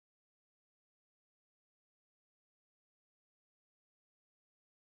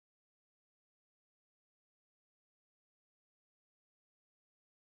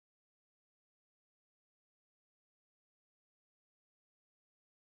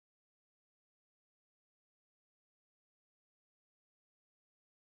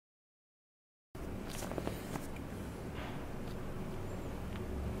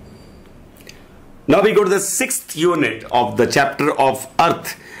Now we go to the 6th unit of the chapter of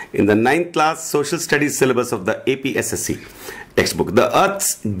Earth in the 9th class Social Studies syllabus of the APSSC textbook, the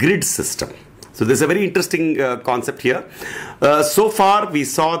Earth's grid system. So this is a very interesting concept here. So far we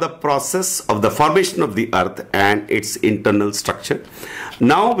saw the process of the formation of the Earth and its internal structure.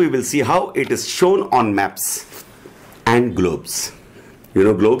 Now we will see how it is shown on maps and globes. You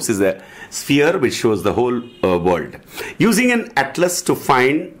know, globes is a sphere which shows the whole world. Using an atlas to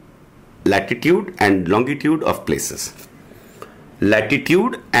find latitude and longitude of places.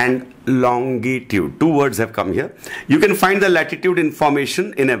 Latitude and longitude, two words have come here. You can find the latitude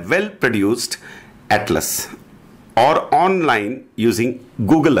information in a well-produced atlas or online using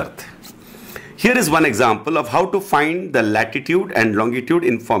Google Earth. Here is one example of how to find the latitude and longitude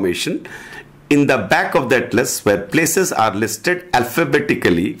information in the back of the atlas, where places are listed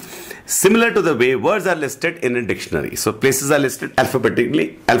alphabetically, similar to the way words are listed in a dictionary. So places are listed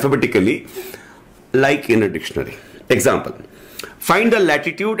alphabetically like in a dictionary. Example: find the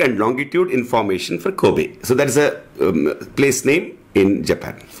latitude and longitude information for Kobe. So that is a place name in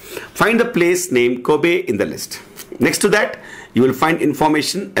Japan. Find the place name Kobe in the list. Next to that, you will find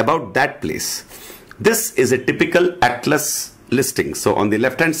information about that place. This is a typical atlas listing. So on the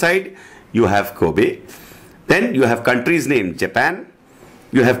left hand side, you have Kobe. Then you have country's name Japan.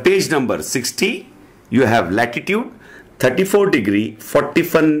 You have page number 60. You have latitude 34 degree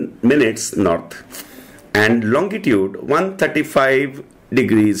 41 minutes north and longitude 135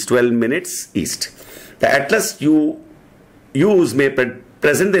 degrees 12 minutes east. The atlas you use may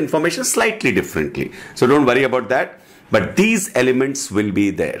present the information slightly differently. So don't worry about that. But these elements will be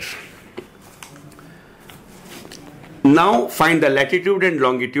there. Now find the latitude and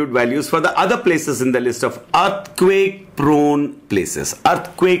longitude values for the other places in the list of earthquake prone places.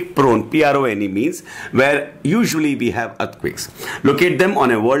 Earthquake prone, P-R-O-N-E, means where usually we have earthquakes. Locate them on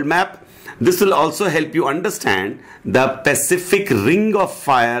a world map. This will also help you understand the Pacific Ring of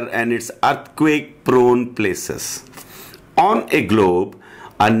Fire and its earthquake prone places. On a globe,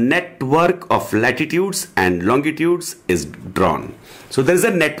 a network of latitudes and longitudes is drawn. So there is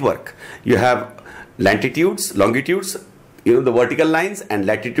a network. You have latitudes, longitudes, you know, the vertical lines, and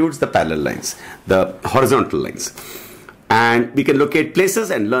latitudes, the parallel lines, the horizontal lines. And we can locate places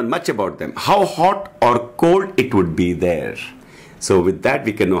and learn much about them. How hot or cold it would be there. So with that,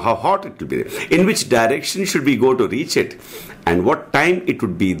 we can know how hot it will be there. In which direction should we go to reach it? And what time it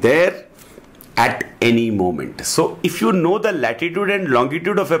would be there at any moment. So if you know the latitude and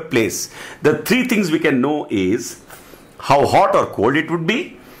longitude of a place, the three things we can know is how hot or cold it would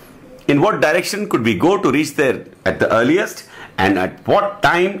be, in what direction could we go to reach there at the earliest, and at what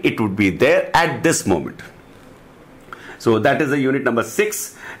time it would be there at this moment. So that is the unit number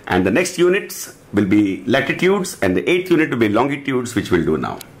 6, and the next units will be latitudes and the 8th unit will be longitudes, which we'll do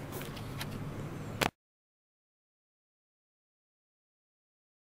now.